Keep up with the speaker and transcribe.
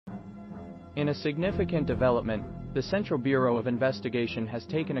In a significant development, the Central Bureau of Investigation has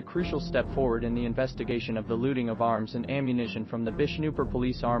taken a crucial step forward in the investigation of the looting of arms and ammunition from the Bishnupur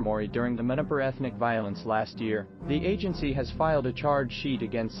police armory during the Manipur ethnic violence last year. The agency has filed a charge sheet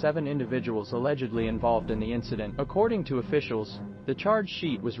against 7 individuals allegedly involved in the incident. According to officials, the charge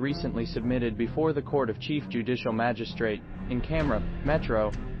sheet was recently submitted before the Court of Chief Judicial Magistrate in Kamrup,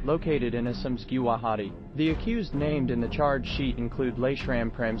 Metro, located in Assam's Guwahati. The accused named in the charge sheet include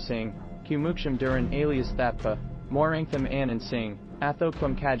Laishram Prem Singh, Kumuksham Duran alias Thappa, Morangtham Anand Singh,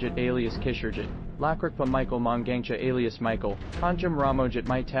 Athokwam Kajit alias Kishorjit, Lakrakpa Michael Mongangcha alias Michael, Kanjam Ramojit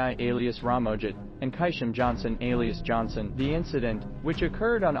Maitai alias Ramojit, and Kaisham Johnson alias Johnson. The incident, which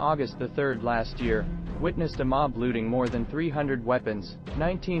occurred on August 3 last year, witnessed a mob looting more than 300 weapons,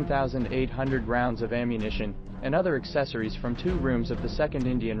 19,800 rounds of ammunition, and other accessories from 2 rooms of the 2nd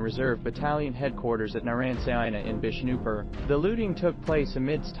Indian Reserve Battalion headquarters at Narayansaina in Bishnupur. The looting took place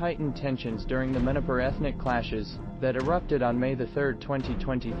amidst heightened tensions during the Manipur ethnic clashes that erupted on May 3,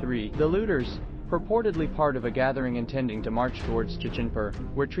 2023. The looters, purportedly part of a gathering intending to march towards Chichanpur,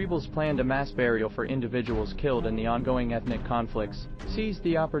 where tribals planned a mass burial for individuals killed in the ongoing ethnic conflicts, seized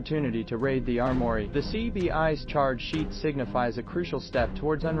the opportunity to raid the armory. The CBI's charge sheet signifies a crucial step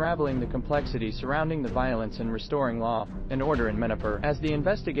towards unraveling the complexity surrounding the violence and restoring law and order in Manipur. As the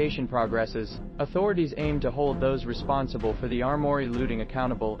investigation progresses, authorities aim to hold those responsible for the armory looting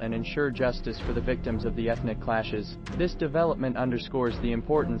accountable and ensure justice for the victims of the ethnic clashes. This development underscores the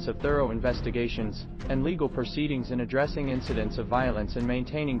importance of thorough investigation and legal proceedings in addressing incidents of violence and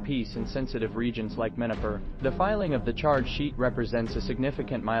maintaining peace in sensitive regions like Manipur. The filing of the charge sheet represents a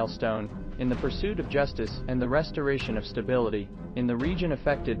significant milestone in the pursuit of justice and the restoration of stability in the region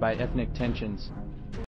affected by ethnic tensions.